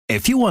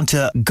If you want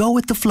to go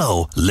with the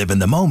flow, live in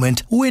the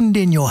moment, wind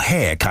in your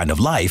hair kind of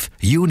life,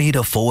 you need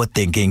a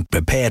forward-thinking,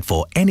 prepared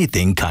for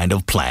anything kind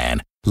of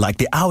plan. Like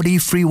the Audi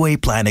Freeway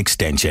Plan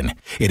Extension.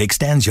 It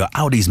extends your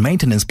Audi's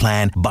maintenance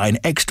plan by an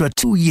extra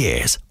 2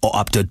 years or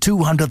up to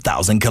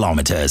 200,000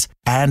 kilometers.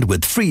 And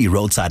with free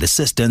roadside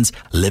assistance,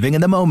 living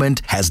in the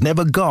moment has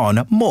never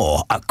gone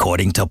more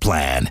according to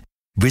plan.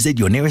 Visit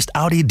your nearest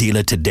Audi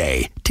dealer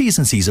today. T's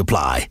and C's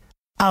apply.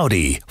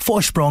 Audi,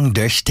 Vorsprung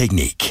durch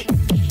Technik.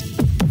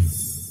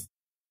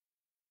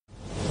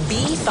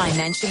 Be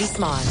financially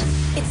smart.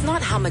 It's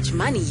not how much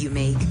money you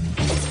make,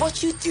 it's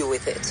what you do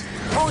with it.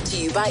 Brought to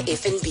you by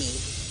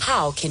FNB.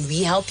 How can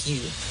we help you?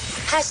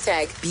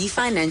 # Be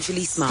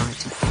Financially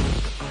Smart.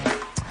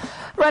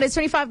 Right, it's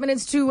 25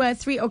 minutes to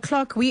 3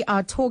 o'clock. We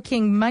are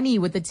talking money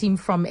with the team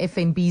from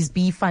FNB's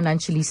Be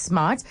Financially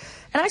Smart.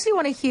 And I actually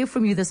want to hear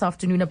from you this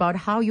afternoon about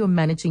how you're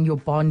managing your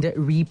bond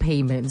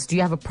repayments. Do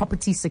you have a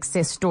property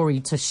success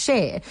story to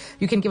share?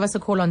 You can give us a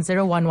call on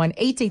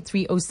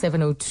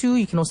 011-883-0702.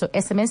 You can also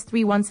SMS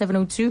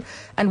 31702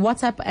 and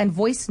WhatsApp and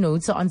voice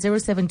notes on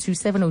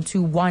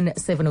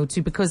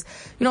 0727021702. Because,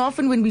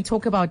 often when we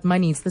talk about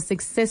money, it's the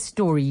success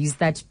stories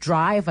that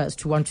drive us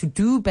to want to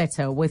do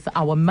better with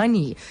our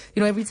money.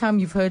 Every time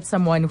you've heard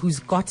someone who's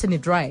gotten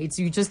it right,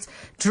 you're just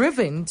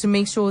driven to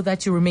make sure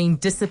that you remain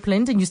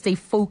disciplined and you stay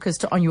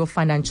focused on your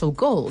financial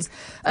goals.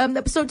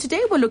 So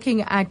today we're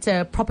looking at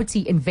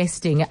property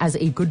investing as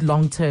a good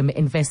long-term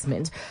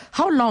investment.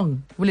 How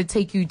long will it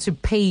take you to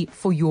pay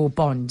for your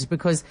bond?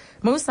 Because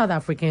most South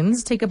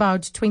Africans take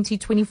about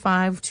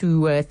 25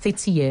 to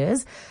 30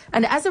 years.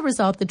 And as a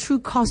result, the true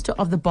cost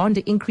of the bond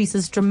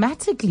increases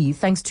dramatically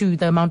thanks to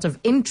the amount of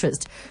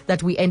interest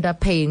that we end up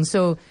paying.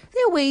 So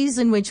there are ways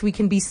in which we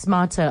can be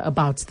smarter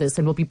about this,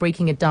 and we'll be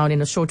breaking it down in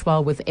a short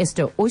while with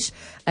Esther Ush,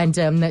 and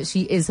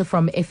she is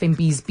from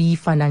FNB's Be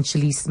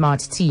Financially Smart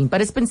team.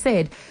 But it's been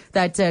said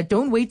that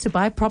don't wait to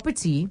buy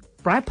property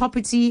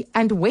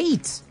and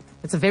wait.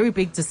 It's a very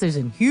big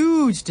decision,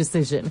 huge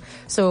decision.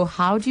 So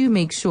how do you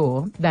make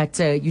sure that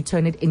you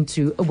turn it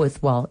into a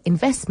worthwhile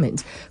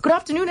investment? Good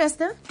afternoon,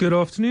 Esther. Good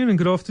afternoon, and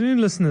good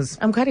afternoon, listeners.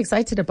 I'm quite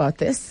excited about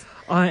this.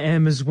 I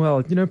am as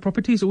well.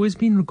 Property has always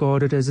been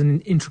regarded as an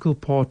integral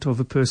part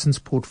of a person's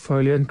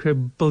portfolio and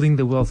building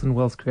the wealth and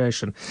wealth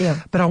creation.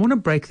 Yeah. But I want to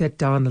break that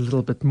down a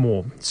little bit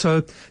more.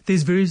 So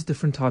there's various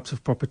different types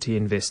of property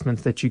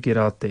investment that you get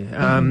out there.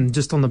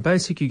 Just on the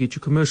basic, you get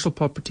your commercial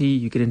property,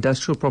 you get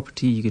industrial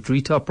property, you get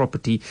retail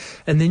property,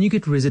 and then you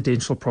get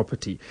residential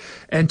property.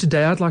 And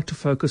today I'd like to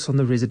focus on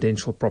the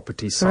residential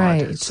property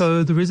side. Right.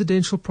 So the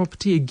residential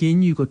property,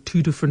 again, you've got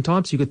two different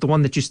types. You've got the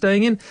one that you're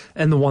staying in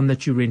and the one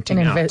that you're renting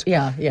out.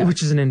 Yeah.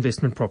 Which is an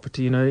investment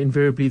property.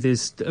 Invariably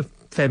there's a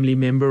family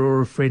member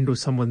or a friend or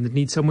someone that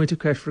needs somewhere to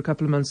crash for a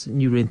couple of months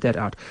and you rent that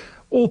out.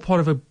 All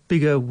part of a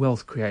bigger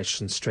wealth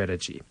creation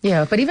strategy.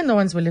 Yeah, but even the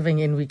ones we're living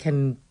in, we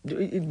can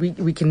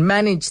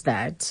manage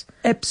that.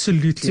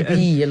 Absolutely. To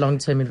be a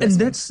long-term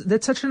investment. And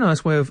that's such a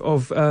nice way of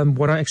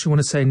what I actually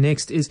want to say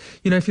next is,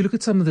 if you look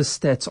at some of the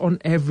stats, on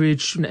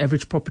average, an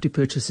average property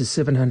purchase is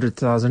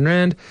 700,000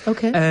 Rand.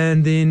 Okay.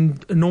 And then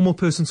a normal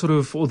person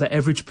or the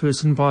average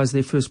person buys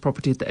their first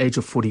property at the age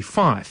of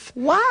 45.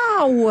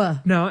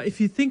 Wow. Now,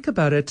 if you think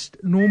about it,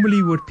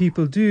 normally what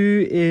people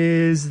do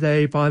is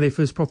they buy their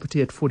first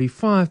property at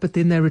 45, but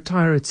then they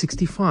retire at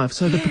 65.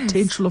 So the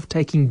potential of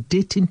taking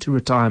debt into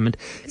retirement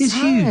is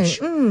huge.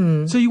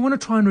 So you want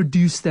to try and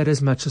reduce that as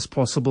much as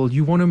possible.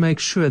 You want to make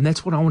sure, and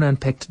that's what I want to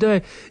unpack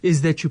today,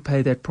 is that you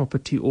pay that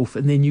property off,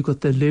 and then you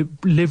got the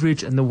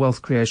leverage and the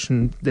wealth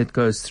creation that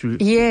goes through.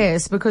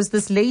 Yes, because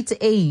this late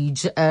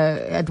age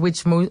at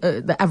which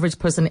the average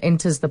person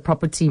enters the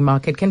property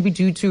market can be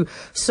due to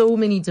so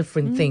many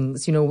different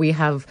things. We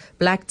have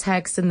black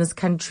tax in this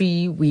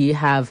country. We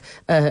have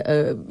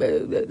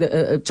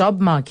a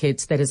job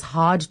market that is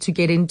hard to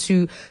get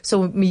into.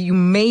 So you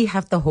may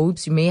have the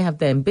hopes, you may have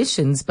the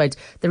ambitions, but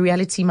the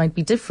reality might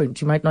be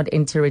different. You might not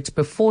enter it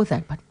before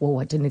that. But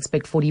I didn't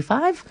expect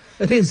 45.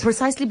 It is.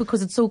 Precisely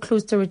because it's so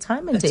close to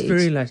retirement age. It's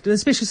very late,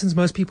 especially since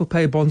most people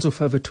pay bonds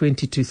off over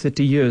 20 to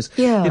 30 years.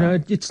 Yeah.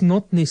 It's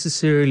not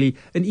necessarily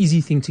an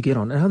easy thing to get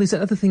on. And there's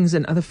other things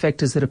and other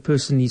factors that a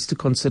person needs to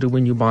consider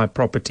when you buy a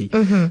property.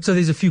 So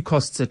there's a few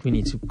costs that we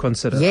need to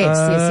consider.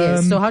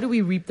 Yes. So how do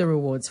we reap the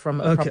rewards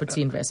from a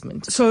property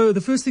investment? So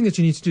the first thing that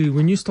you need to do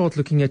when you start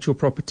looking at your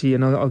property,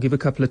 and I'll give a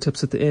couple of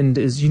tips at the end,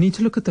 is you need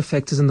to look at the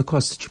factors and the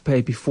costs that you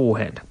pay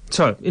beforehand.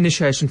 So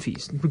initiation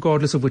fees,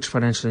 regardless of which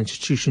financial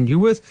institution you're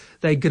with,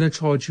 they're going to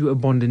charge you a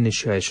bond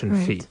initiation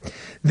fee.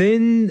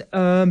 Then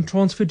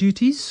transfer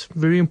duties,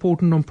 very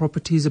important on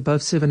properties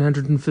above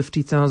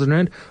 750,000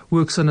 Rand,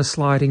 works on a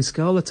sliding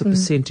scale. That's a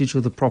percentage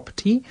of the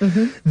property.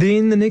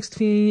 Then the next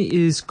fee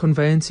is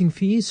conveyancing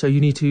fees. So you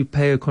need to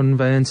pay a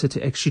conveyancer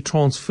to actually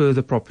transfer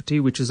the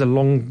property, which is a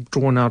long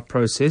drawn out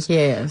process.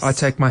 Yes. I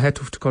take my hat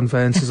off to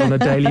conveyancers on a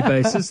daily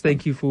basis.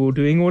 Thank you for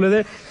doing all of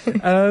that.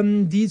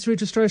 Deeds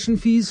registration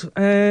fees,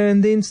 and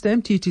and then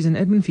stamp duties and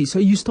admin fees. So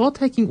you start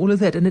taking all of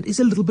that, and it is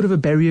a little bit of a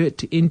barrier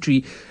to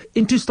entry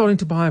into starting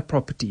to buy a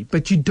property.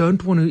 But you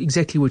don't want to,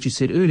 exactly what you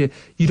said earlier,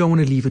 you don't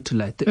want to leave it too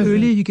late. The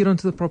earlier you get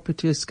onto the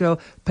property scale,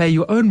 pay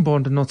your own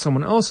bond and not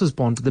someone else's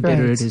bond, the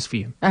better it is for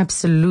you.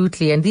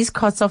 Absolutely. And these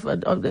costs of a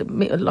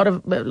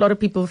lot of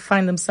people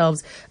find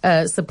themselves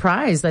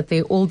surprised that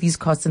all these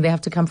costs, and they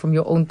have to come from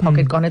your own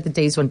pocket. Gone are the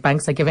days when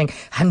banks are giving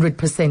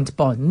 100%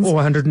 bonds.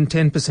 Or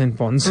 110%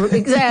 bonds.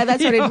 Exactly.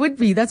 That's what it would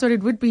be. That's what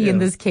it would be in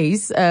this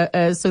case.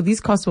 So these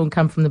costs won't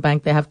come from the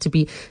bank. They have to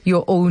be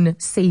your own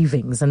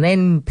savings, and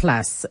then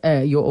plus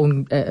your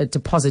own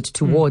deposit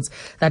towards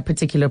that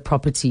particular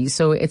property.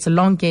 So it's a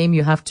long game.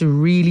 You have to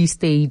really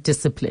stay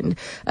disciplined.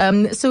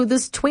 So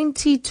this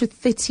 20 to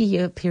 30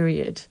 year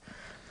period,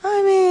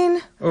 I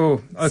mean,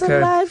 it's a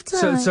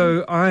lifetime.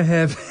 So I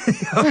have,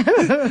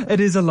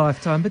 it is a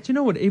lifetime. But you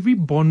know what? Every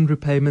bond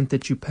repayment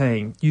that you're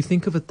paying, you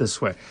think of it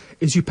this way,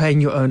 is you're paying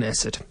your own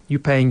asset.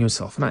 You're paying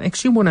yourself. And I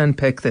actually want to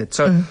unpack that.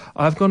 So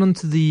I've gone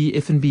onto the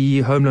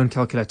FNB home loan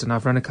calculator, and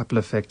I've run a couple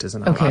of factors.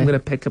 And I'm going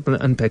to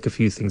unpack a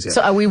few things here.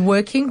 So are we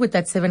working with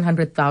that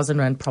 700,000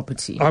 Rand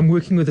property? I'm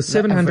working with a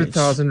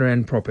 700,000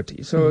 Rand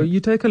property. So you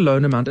take a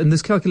loan amount, and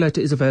this calculator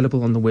is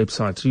available on the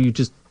website. So you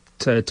just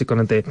tick on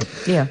it there.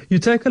 Yeah. You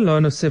take a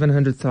loan of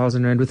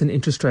 700,000 Rand with an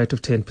interest rate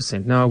of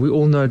 10%. Now, we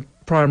all know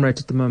prime rate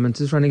at the moment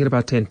is running at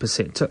about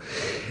 10%. So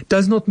it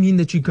does not mean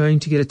that you're going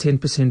to get a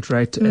 10%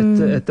 rate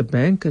at the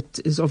bank. It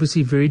is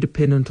obviously very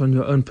dependent on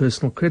your own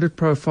personal credit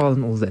profile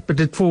and all that.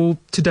 But for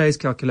today's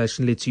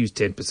calculation, let's use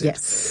 10%.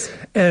 Yes.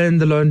 And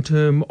the loan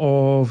term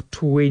of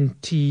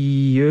 20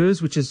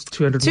 years, which is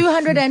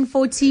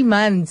 240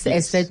 months,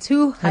 Esther.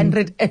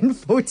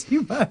 240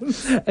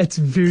 months. It's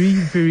very,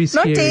 very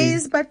scary. Not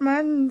days, but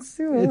months.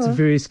 It's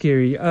very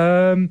scary.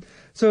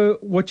 So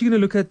what you're going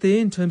to look at there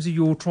in terms of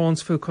your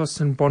transfer costs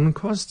and bond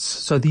costs,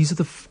 so these are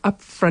the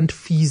upfront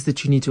fees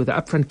that you need to, the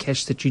upfront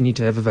cash that you need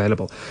to have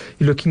available.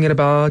 You're looking at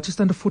about just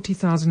under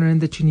 40,000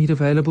 Rand that you need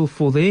available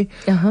for there.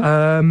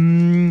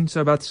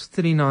 So about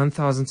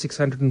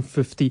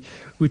 39,650,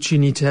 which you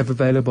need to have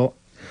available.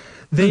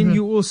 Then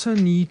you also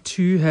need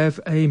to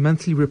have a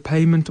monthly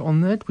repayment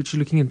on that, which you're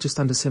looking at just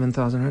under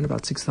 7,000 Rand,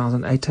 about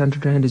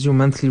 6,800 Rand is your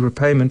monthly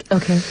repayment.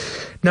 Okay.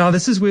 Now,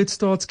 this is where it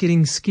starts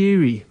getting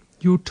scary.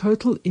 Your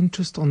total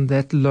interest on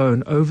that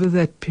loan over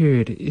that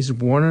period is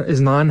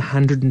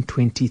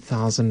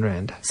 920,000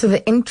 Rand. So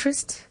the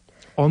interest,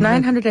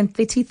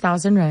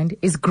 930,000 Rand,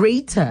 is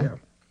greater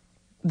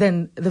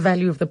than the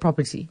value of the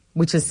property,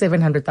 which is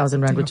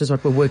 700,000 Rand, which is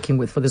what we're working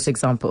with for this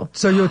example.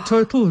 So your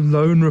total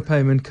loan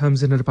repayment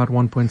comes in at about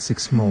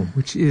 1.6 mil,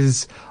 which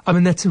is, I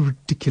mean, that's a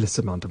ridiculous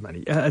amount of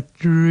money. It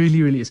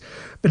really, really is.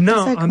 But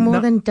now it's like more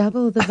than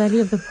double the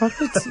value of the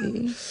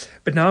property.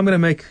 But now I'm going to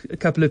make a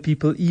couple of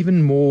people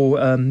even more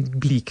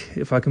bleak,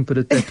 if I can put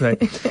it that way.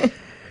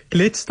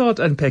 Let's start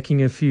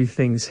unpacking a few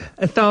things.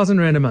 1,000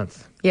 Rand a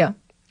month. Yeah.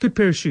 Good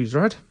pair of shoes,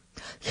 right?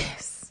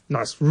 Yes.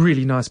 Nice,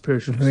 really nice pair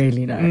of shoes.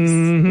 Really nice.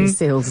 The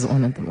sales is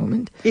on at the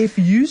moment. If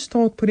you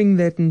start putting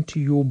that into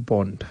your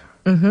bond,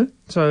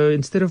 so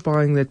instead of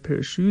buying that pair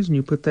of shoes and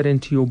you put that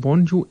into your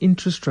bond, your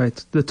interest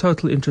rate, the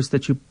total interest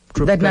that you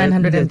drop, that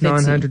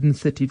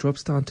 930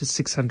 drops down to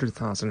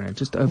 600,000 Rand,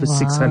 just over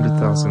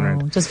 600,000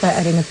 Rand. Just by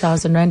adding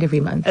 1,000 Rand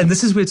every month. And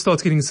this is where it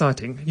starts getting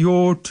exciting.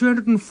 Your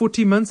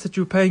 240 months that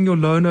you're paying your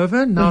loan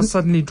over now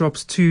suddenly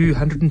drops to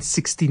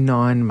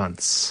 169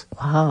 months.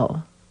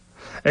 Wow.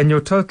 And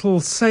your total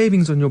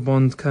savings on your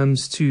bond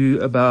comes to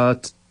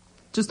about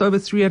just over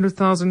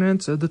 300,000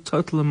 Rand. So the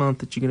total amount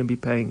that you're going to be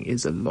paying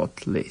is a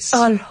lot less.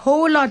 A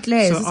whole lot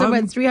less. So it's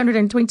about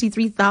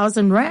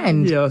 323,000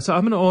 Rand. Yeah, so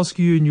I'm going to ask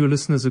you and your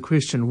listeners a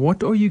question.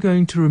 What are you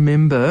going to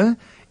remember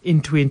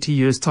in 20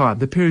 years' time?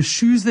 The pair of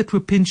shoes that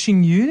were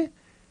pinching you?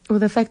 Or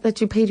the fact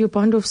that you paid your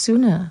bond off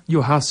sooner.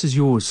 Your house is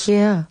yours.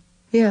 Yeah,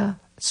 yeah.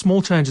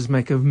 Small changes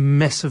make a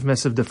massive,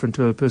 massive difference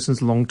to a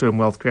person's long-term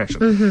wealth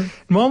creation. And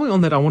while we're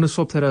on that, I want to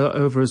swap that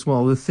over as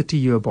well, the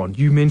 30-year bond.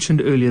 You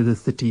mentioned earlier the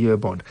 30-year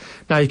bond.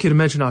 Now, you can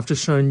imagine I've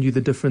just shown you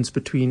the difference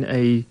between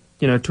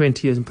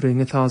 20 years and putting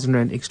 1,000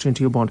 Rand extra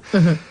into your bond.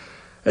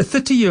 A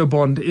 30-year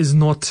bond is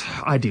not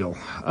ideal.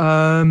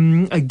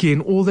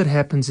 Again, all that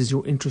happens is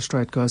your interest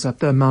rate goes up,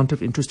 the amount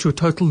of interest, your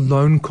total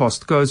loan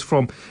cost goes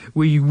from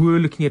where you were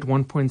looking at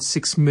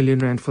 1.6 million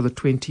Rand for the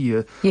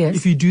 20-year. Yes.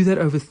 If you do that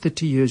over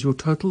 30 years, your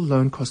total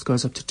loan cost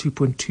goes up to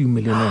 2.2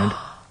 million Rand.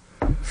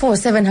 For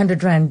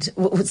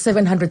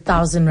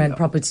 700,000 Rand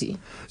property.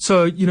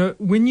 So,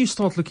 when you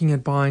start looking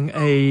at buying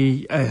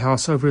a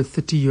house over a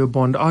 30-year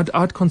bond,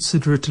 I'd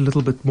consider it a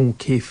little bit more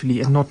carefully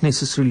and not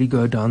necessarily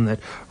go down that.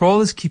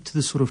 Rather keep to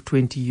the sort of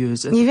 20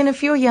 years. Even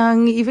if you're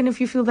young, even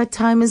if you feel that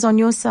time is on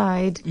your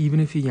side.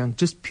 Even if you're young,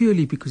 just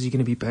purely because you're going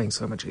to be paying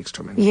so much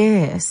extra money.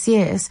 Yes,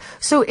 yes.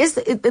 So is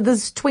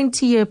this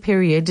 20-year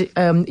period,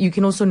 you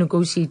can also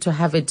negotiate to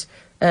have it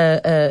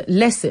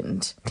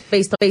lessened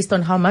based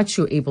on how much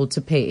you're able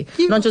to pay.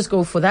 Not just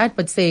go for that,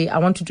 but say, I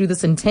want to do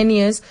this in 10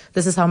 years.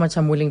 This is how much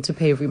I'm willing to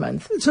pay every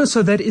month.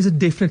 So that is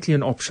definitely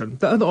an option.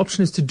 The other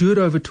option is to do it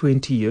over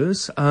 20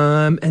 years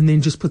and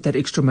then just put that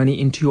extra money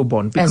into your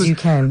bond. Because as you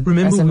can.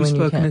 Remember, we've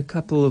spoken a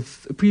couple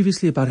of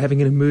previously about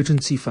having an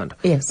emergency fund.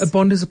 Yes. A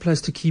bond is a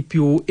place to keep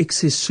your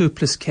excess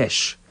surplus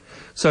cash.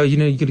 So, you're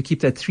going to keep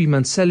that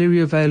 3-month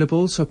salary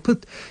available. So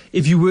let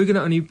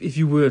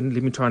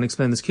me try and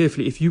explain this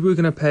carefully. If you were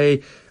going to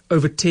pay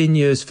over 10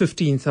 years,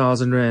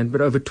 15,000 Rand, but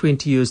over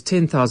 20 years,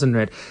 10,000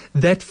 Rand,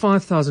 that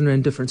 5,000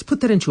 Rand difference,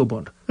 put that into your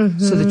bond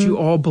so that you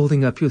are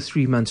building up your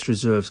 3 months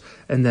reserves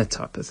and that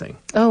type of thing.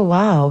 Oh,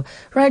 wow.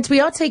 Right. We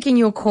are taking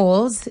your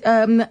calls.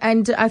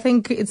 And I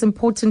think it's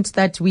important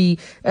that we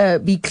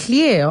be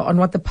clear on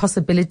what the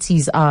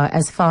possibilities are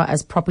as far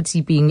as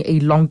property being a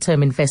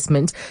long-term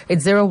investment.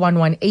 It's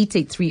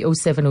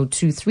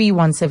 011-883-0702,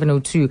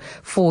 31702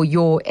 for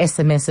your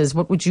SMSs.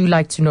 What would you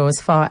like to know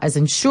as far as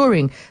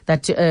ensuring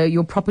that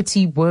your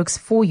property works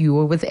for you?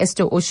 Or with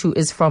Esther Oshu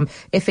is from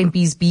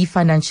FNB's Be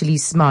Financially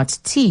Smart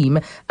team,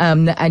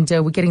 and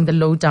we're getting the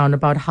lowdown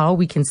about how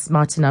we can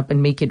smarten up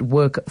and make it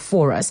work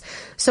for us.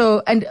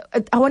 So, and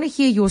I want to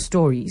hear your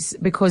stories,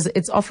 because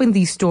it's often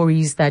these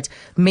stories that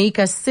make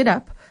us sit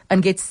up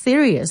and get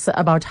serious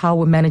about how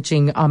we're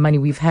managing our money.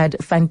 We've had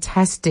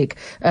fantastic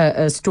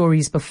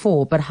stories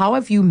before, but how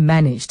have you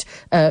managed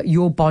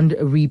your bond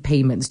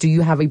repayments? Do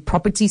you have a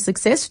property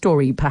success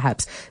story,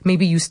 perhaps?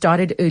 Maybe you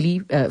started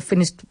early,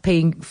 finished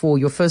paying for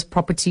your first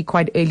property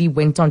quite early,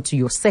 went on to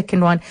your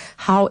second one.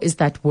 How is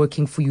that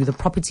working for you, the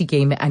property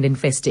game and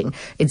investing?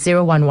 It's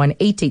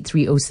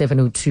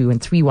 011-883-0702 and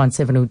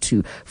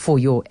 31702 for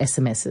your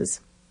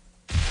SMSs.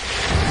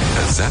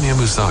 Azania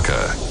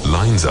Musaka.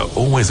 Lines are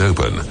always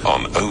open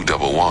on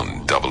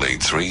 011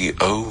 883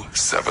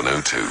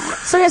 0702.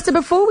 So, Esther,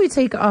 before we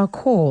take our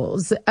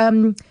calls,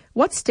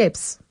 what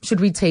steps should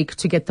we take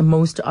to get the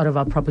most out of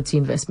our property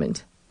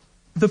investment?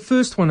 The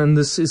first one, and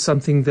this is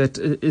something that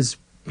is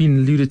been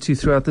alluded to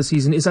throughout the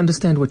season, is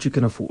understand what you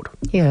can afford.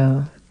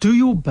 Yeah. Do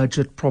your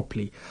budget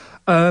properly.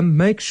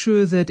 Make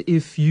sure that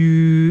if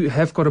you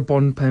have got a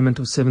bond payment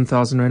of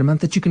 7,000 Rand a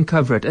month, that you can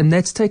cover it. And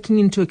that's taking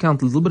into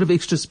account a little bit of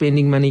extra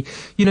spending money.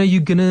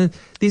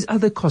 There's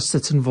other costs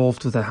that's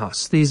involved with a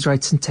house. There's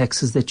rates and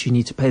taxes that you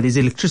need to pay. There's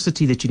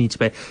electricity that you need to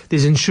pay.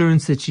 There's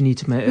insurance that you need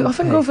to pay. We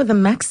often go for the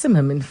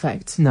maximum, in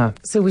fact. No.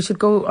 So we should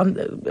go on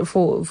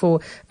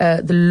for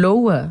the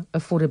lower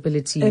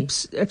affordability.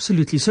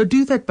 Absolutely. So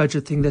do that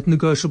budget thing, that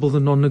negotiable, the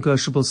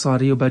non-negotiable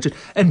side of your budget,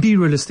 and be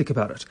realistic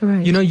about it.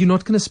 Right. You're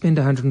not going to spend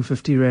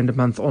 150 Rand a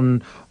month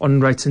on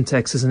rates and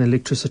taxes and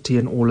electricity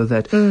and all of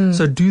that.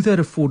 So do that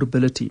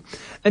affordability.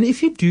 And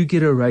if you do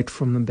get a rate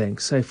from the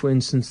bank, say for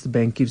instance the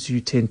bank gives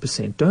you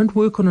 10%, don't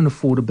work on an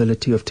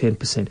affordability of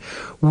 10%.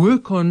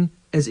 Work on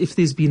as if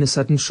there's been a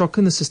sudden shock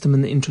in the system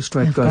and the interest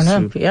rate goes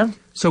through. Yeah.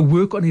 So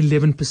work on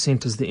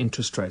 11% as the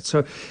interest rate.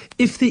 So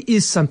if there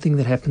is something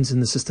that happens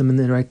in the system and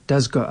the rate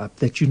does go up,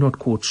 that you're not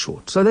caught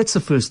short. So that's the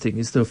first thing,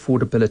 is the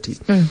affordability.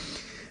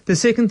 The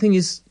second thing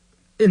is,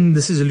 and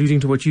this is alluding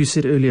to what you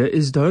said earlier,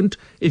 is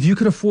if you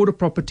can afford a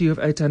property of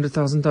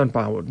 800,000, don't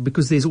buy one,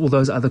 because there's all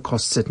those other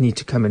costs that need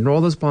to come in.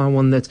 Rather buy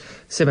one that's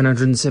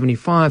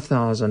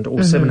 775,000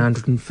 or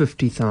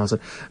 750,000.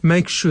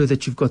 Make sure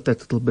that you've got that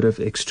little bit of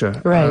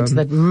extra. Right,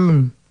 that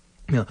room.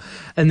 Yeah.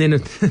 And then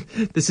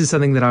this is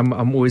something that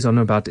I'm always on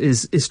about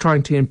is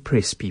trying to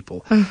impress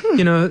people.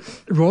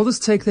 Rather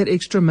take that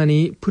extra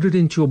money, put it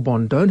into your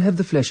bond. Don't have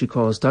the flashy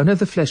cars, don't have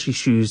the flashy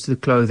shoes, the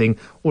clothing,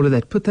 all of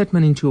that. Put that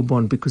money into your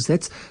bond, because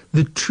that's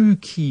the true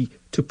key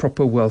to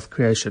proper wealth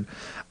creation.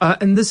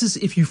 And this is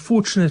if you're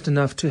fortunate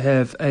enough to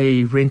have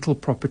a rental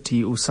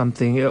property or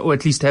something, or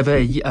at least have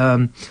a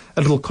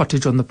little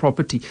cottage on the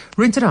property.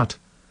 Rent it out.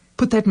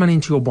 Put that money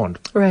into your bond.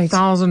 Right.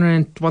 1,000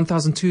 Rand,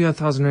 1,000,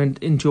 2,000 Rand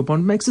into your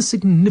bond makes a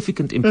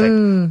significant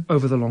impact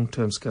over the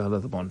long-term scale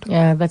of the bond.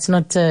 Yeah, that's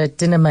not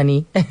dinner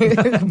money.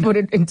 Put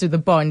it into the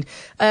bond.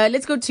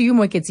 Let's go to you,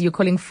 Moeketsi. You're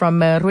calling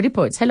from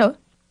Roodepoort. Hello.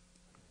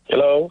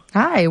 Hello.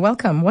 Hi,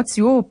 welcome. What's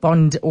your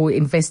bond or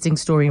investing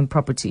story in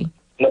property?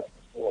 No,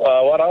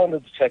 what I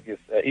wanted to check is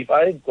if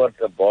I got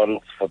a bond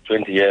for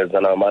 20 years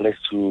and I managed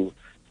to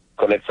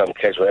collect some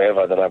cash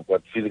wherever, then I've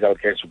got physical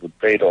cash to put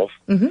paid off.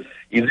 Is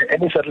there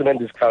any settlement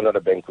discount that a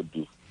bank could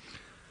do?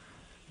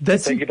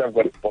 That's I've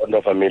got a bond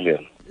of 1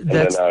 million.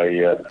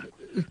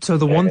 So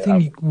the one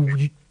thing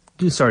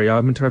sorry,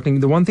 I'm interrupting.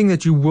 The one thing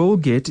that you will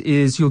get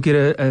is you'll get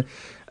a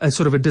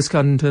sort of a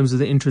discount in terms of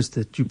the interest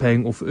that you're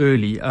paying off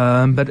early.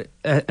 But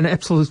an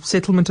absolute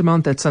settlement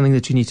amount, that's something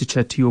that you need to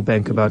chat to your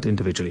bank about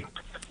individually.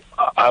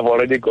 I've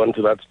already gone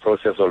through that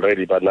process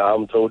already, but now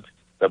I'm told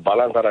the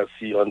balance that I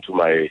see onto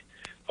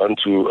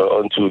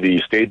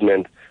the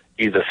statement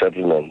is a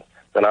settlement.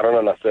 Then I don't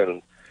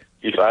understand.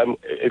 If I'm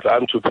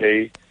to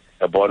pay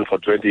a bond for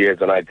 20 years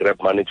and I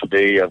grab money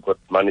today, I've got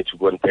money to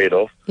go and pay it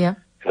off. Yeah.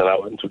 And I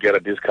want to get a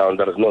discount.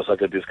 There is no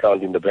such a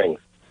discount in the bank.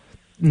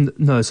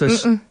 No, so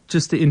it's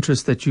just the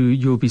interest that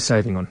you'll be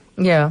saving on.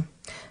 Yeah.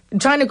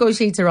 Try and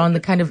negotiate around the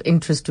kind of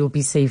interest you'll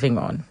be saving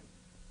on.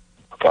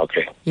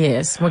 Okay.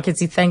 Yes,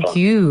 Moketsi, thank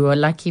you. A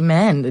lucky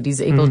man that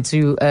he's able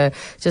to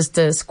just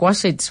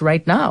squash it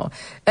right now.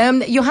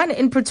 Johan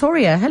in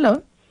Pretoria,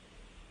 hello.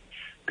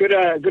 Good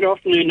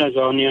afternoon,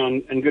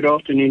 Azania, and good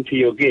afternoon to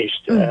your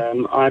guest.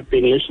 I've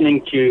been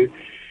listening to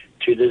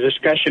the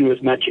discussion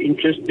with much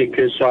interest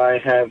because I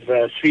have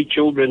 3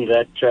 children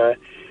that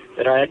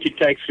I had to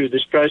take through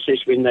this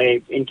process when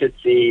they entered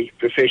the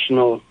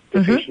professional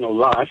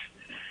life.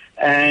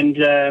 And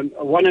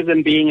one of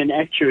them being an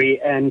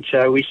actuary, and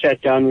we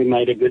sat down, we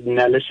made a good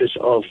analysis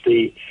of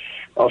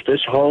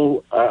this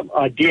whole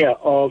idea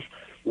of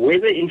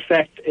whether, in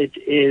fact, it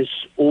is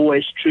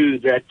always true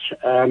that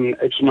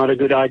it's not a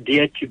good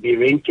idea to be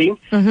renting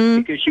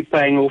because you're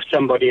paying off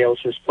somebody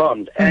else's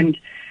bond. And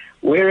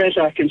whereas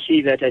I can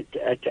see that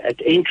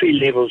at entry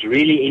levels,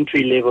 really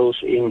entry levels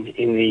in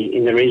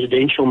the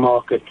residential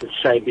market,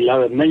 say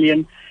below $1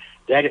 million,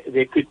 that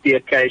there could be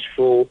a case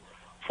for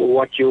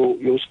what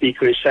your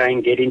speaker is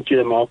saying, get into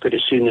the market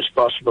as soon as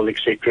possible,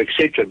 etc.,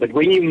 etc. But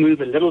when you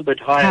move a little bit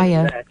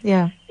higher than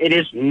that, it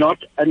is not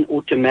an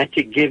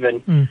automatic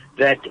given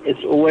that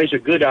it's always a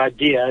good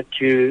idea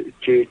to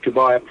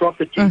buy a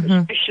property,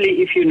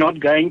 especially if you're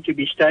not going to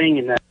be staying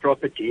in that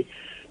property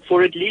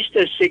for at least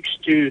a 6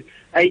 to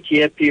 8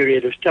 year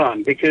period of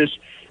time, because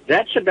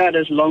that's about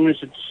as long as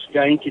it's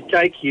going to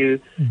take you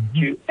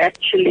to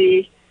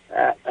actually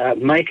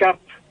make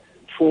up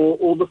for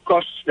all the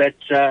costs that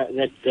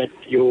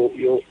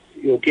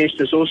your guest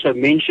has also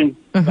mentioned,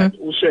 but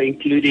also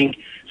including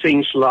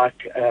things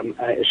like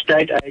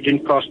estate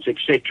agent costs,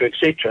 etc.,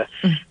 etc.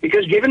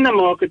 Because given the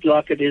market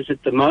like it is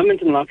at the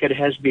moment and like it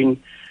has been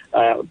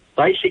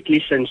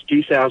basically since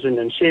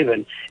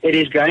 2007, it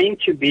is going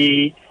to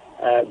be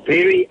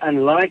very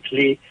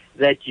unlikely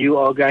that you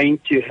are going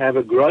to have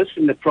a growth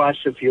in the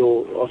price of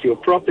your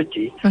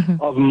property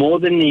of more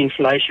than the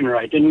inflation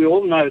rate. And we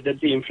all know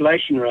that the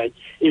inflation rate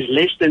is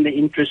less than the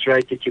interest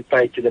rate that you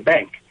pay to the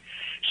bank.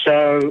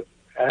 So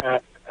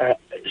about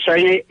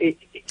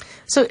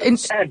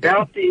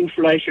the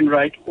inflation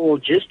rate or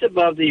just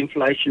above the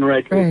inflation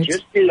rate or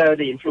just below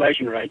the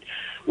inflation rate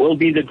will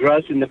be the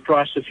growth in the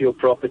price of your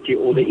property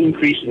or the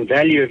increase in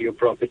value of your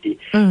property.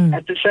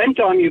 At the same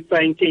time, you're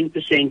paying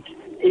 10%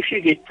 if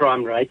you get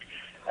prime rate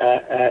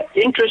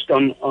interest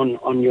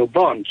on your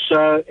bond.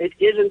 So it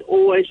isn't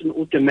always an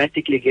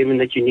automatically given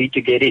that you need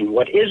to get in.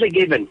 What is a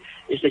given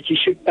is that you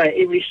should pay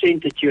every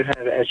cent that you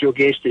have, as your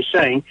guest is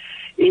saying,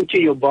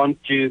 into your bond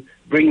to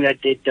bring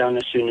that debt down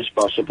as soon as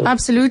possible.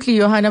 Absolutely,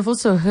 Johan. I've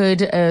also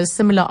heard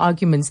similar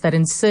arguments that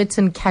in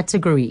certain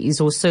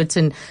categories or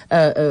certain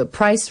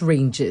price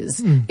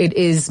ranges, it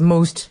is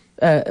most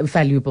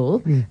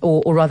valuable,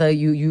 or rather,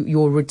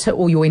 your return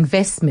or your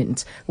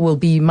investment will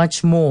be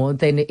much more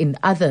than in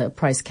other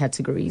price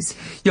categories.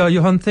 Yeah,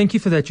 Johan, thank you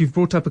for that. You've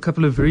brought up a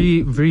couple of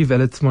very, very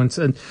valid points,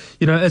 and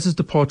as a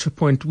departure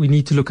point, we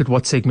need to look at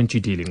what segment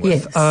you're dealing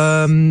with. Yes.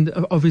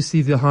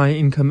 Obviously, the high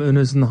income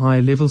earners and the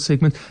high level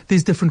segment,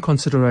 there's different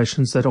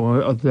considerations that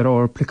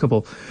are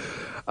applicable.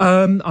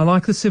 I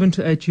like the 7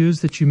 to 8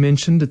 years that you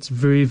mentioned. It's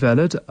very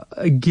valid.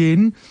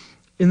 Again,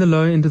 in the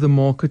low end of the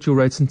market, your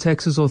rates and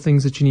taxes are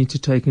things that you need to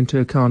take into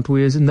account,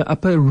 whereas in the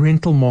upper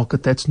rental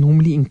market, that's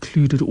normally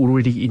included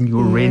already in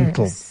your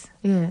rental.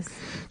 Yes.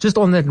 Just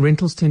on that,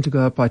 rentals tend to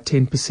go up by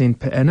 10%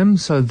 per annum,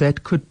 so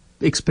that could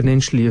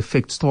exponentially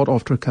start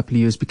after a couple of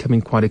years becoming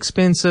quite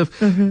expensive,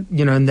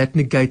 and that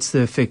negates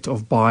the effect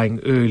of buying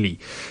early.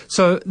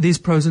 So there's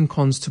pros and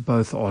cons to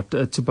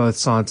both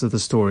sides of the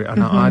story.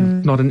 And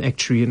I'm not an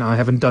actuary, and I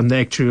haven't done the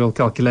actuarial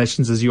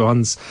calculations as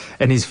Johan's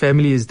and his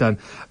family has done.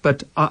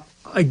 But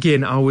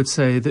again, I would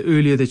say the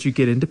earlier that you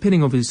get in,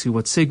 depending obviously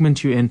what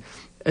segment you're in,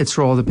 it's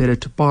rather better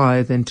to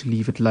buy than to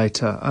leave it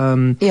later.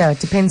 It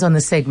depends on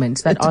the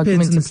segment. That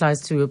argument applies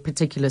to a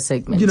particular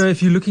segment.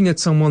 If you're looking at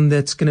someone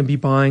that's going to be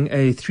buying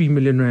a 3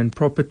 million rand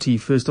property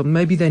first, or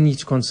maybe they need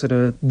to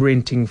consider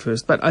renting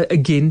first. But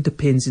again,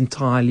 depends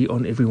entirely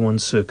on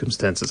everyone's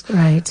circumstances.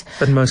 Right.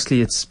 But mostly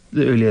it's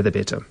the earlier the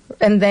better.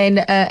 And then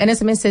an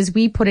SMS says,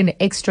 we put in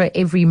extra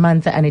every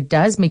month and it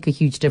does make a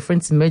huge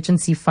difference.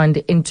 Emergency fund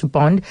into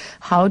bond.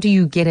 How do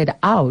you get it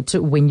out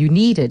when you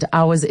need it?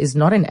 Ours is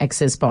not an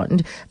excess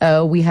bond.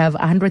 We have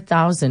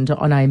 100,000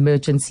 on our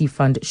emergency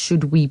fund.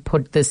 Should we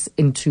put this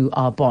into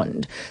our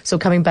bond? So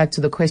coming back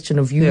to the question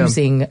of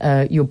using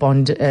your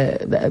bond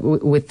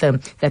with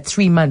that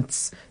 3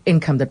 months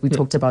income that we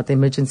talked about, the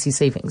emergency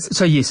savings.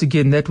 So yes,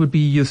 again, that would be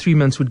your 3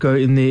 months would go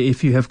in there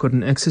if you have got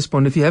an access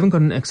bond. If you haven't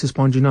got an access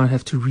bond, you now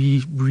have to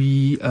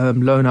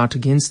loan out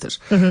against it.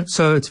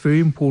 So it's very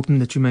important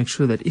that you make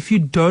sure that if you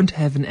don't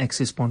have an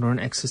access bond or an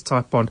access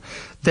type bond,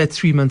 that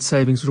 3 month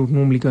savings would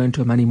normally go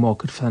into a money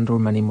market fund or a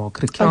money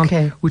market account,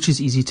 which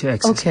is easy to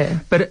access.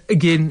 But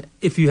again,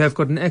 if you have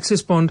got an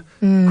access bond,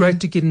 great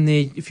to get in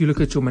there. If you look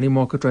at your money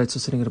market rates are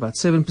sitting at about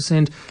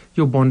 7%,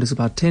 your bond is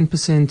about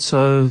 10%.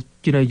 So,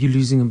 you're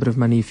losing a bit of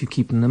money if you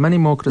keep it in the money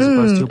market as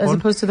opposed to your bond. As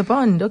opposed to the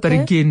bond, But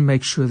again,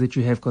 make sure that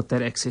you have got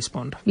that access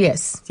bond.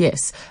 Yes.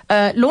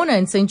 Lorna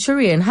in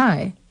Centurion,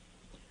 hi.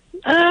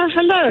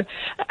 Hello.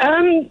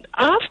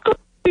 I've got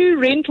 2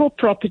 rental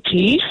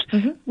properties.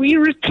 We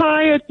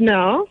retired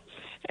now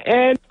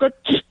and got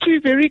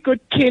 2 very good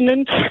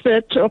tenants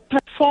that are paid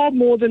far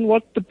more than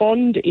what the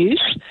bond is.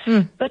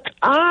 But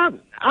I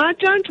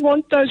don't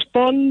want those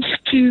bonds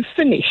to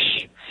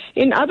finish.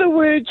 In other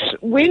words,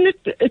 when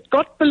it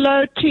got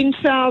below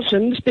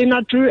 10,000, then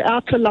I drew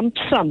out a lump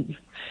sum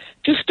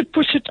just to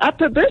push it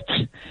up a bit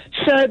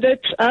so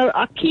that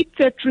I keep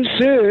that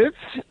reserve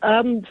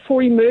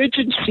for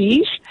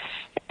emergencies.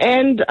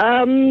 And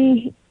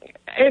am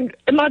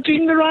I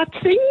doing the right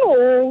thing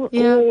or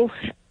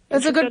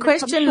That's a good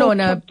question,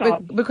 Lorna,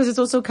 because it's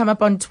also come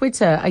up on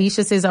Twitter.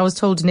 Aisha says, I was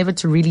told never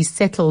to really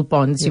settle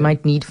bonds. You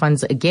might need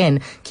funds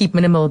again. Keep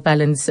minimal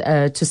balance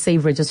to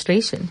save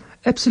registration.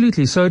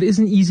 Absolutely. So it is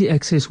an easy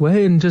access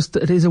way, and just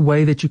it is a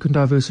way that you can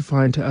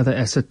diversify into other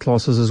asset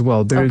classes as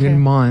well, bearing in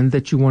mind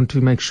that you want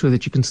to make sure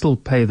that you can still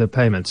pay the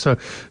payment. So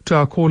to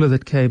our caller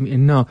that came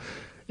in now,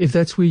 if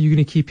that's where you're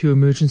going to keep your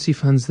emergency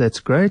funds, that's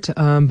great.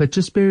 But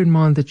just bear in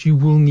mind that you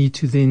will need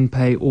to then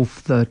pay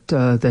off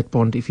that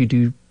bond if you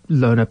do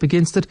loan up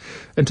against it.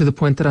 And to the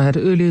point that I had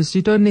earlier is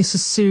you don't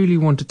necessarily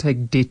want to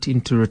take debt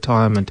into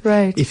retirement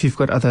if you've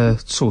got other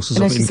sources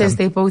of income. And she says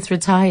they're both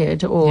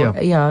retired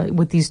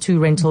with these 2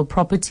 rental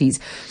properties.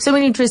 So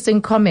many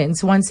interesting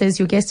comments. One says,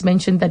 your guest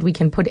mentioned that we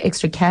can put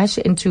extra cash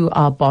into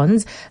our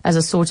bonds as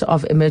a sort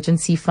of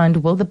emergency fund.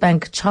 Will the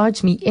bank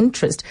charge me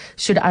interest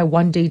should I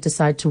one day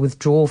decide to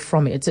withdraw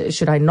from it?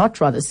 Should I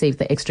not rather save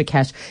the extra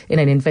cash in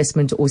an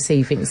investment or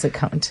savings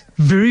account?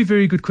 Very,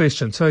 very good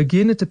question. So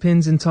again, it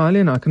depends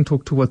entirely, and I can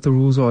talk to what the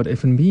rules are at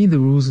FNB. The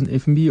rules in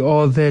FNB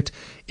are that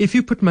if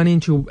you put money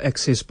into your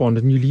access bond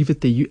and you leave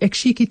it there, you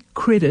actually get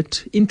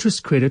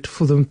interest credit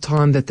for the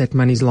time that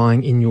money is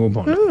lying in your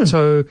bond.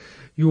 So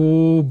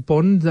your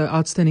bond, the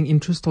outstanding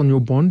interest on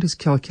your bond is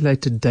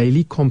calculated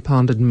daily,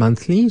 compounded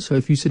monthly. So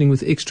if you're sitting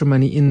with extra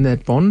money in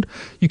that bond,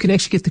 you can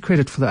actually get the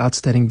credit for the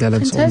outstanding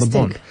balance on the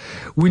bond.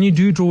 When you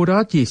do draw it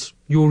out, yes,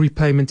 your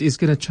repayment is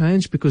going to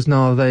change because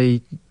now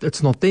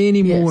it's not there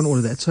anymore and all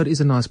of that. So it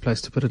is a nice place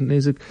to put it, and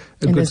there's a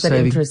good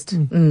saving. Interest.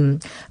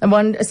 And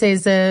one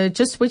says,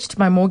 just switched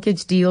my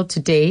mortgage deal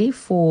today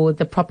for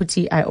the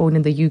property I own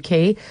in the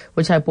UK,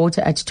 which I bought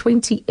at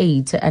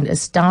 28, and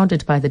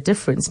astounded by the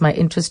difference. My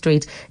interest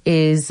rate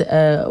is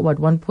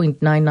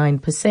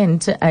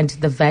 1.99%, and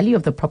the value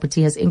of the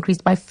property has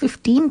increased by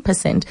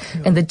 15%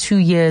 in the 2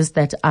 years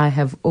that I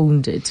have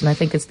owned it. And I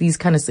think it's these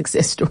kind of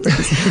success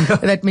stories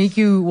that make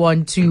you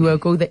want to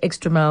go the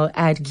extra mile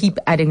and keep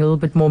adding a little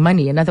bit more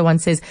money. Another one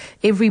says,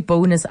 every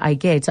bonus I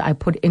get, I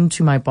put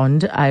into my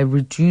bond. I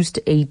reduced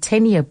a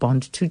 10-year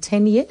bond to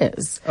 10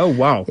 years. Oh,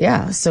 wow.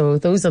 Yeah. So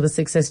those are the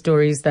success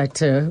stories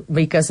that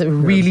make us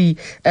really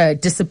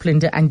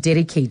disciplined and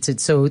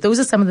dedicated. So those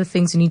are some of the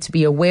things you need to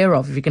be aware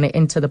of if you're going to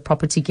enter the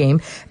property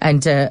game,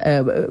 and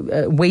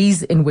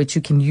ways in which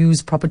you can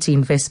use property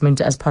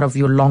investment as part of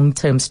your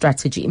long-term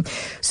strategy.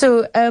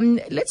 So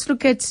let's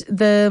look at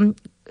the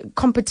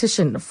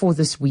competition for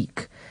this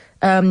week.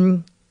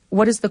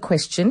 What is the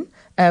question?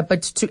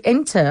 But to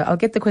enter, I'll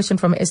get the question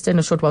from Esther in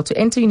a short while. To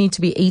enter, you need to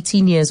be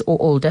 18 years or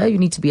older. You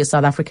need to be a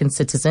South African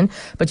citizen,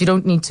 but you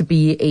don't need to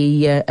be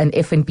an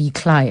FNB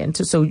client.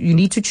 So you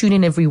need to tune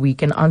in every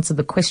week and answer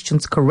the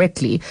questions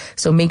correctly.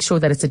 So make sure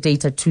that it's a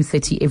date at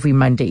 2:30 every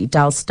Monday.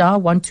 Dial star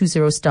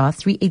 120 star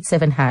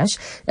 387 hash,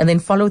 and then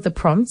follow the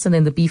prompts, and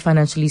then the Be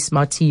Financially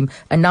Smart team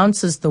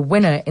announces the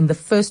winner in the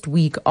first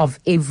week of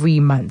every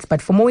month.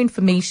 But for more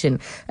information,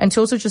 and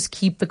to also just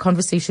keep the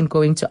conversation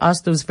going, to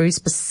ask those very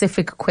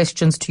specific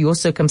questions to your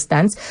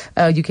circumstance,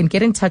 you can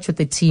get in touch with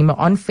the team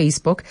on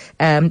Facebook.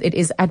 It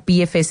is at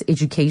BFS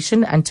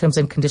Education, and terms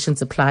and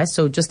conditions apply.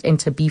 So just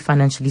enter Be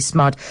Financially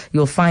Smart.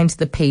 You'll find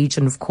the page,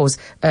 and of course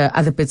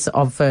other bits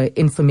of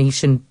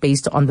information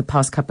based on the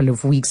past couple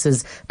of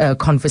weeks'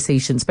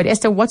 conversations. But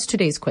Esther, what's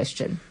today's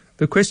question?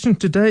 The question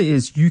today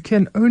is, you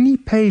can only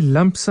pay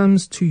lump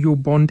sums to your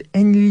bond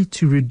annually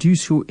to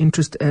reduce your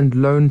interest and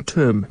loan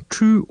term.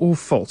 True or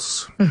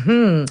false?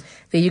 There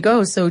you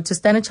go. So to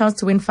stand a chance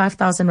to win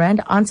 5,000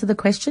 Rand, answer the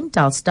question,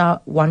 dial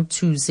star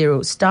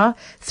 120 star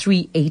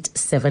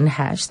 387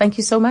 hash. Thank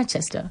you so much,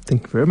 Esther.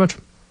 Thank you very much.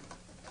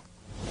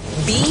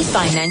 Be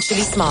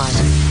financially smart.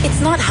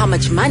 It's not how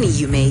much money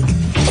you make,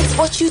 it's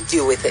what you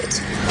do with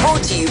it.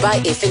 Brought to you by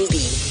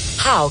FNB.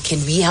 How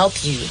can we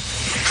help you?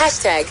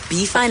 Hashtag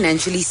Be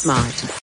Financially Smart.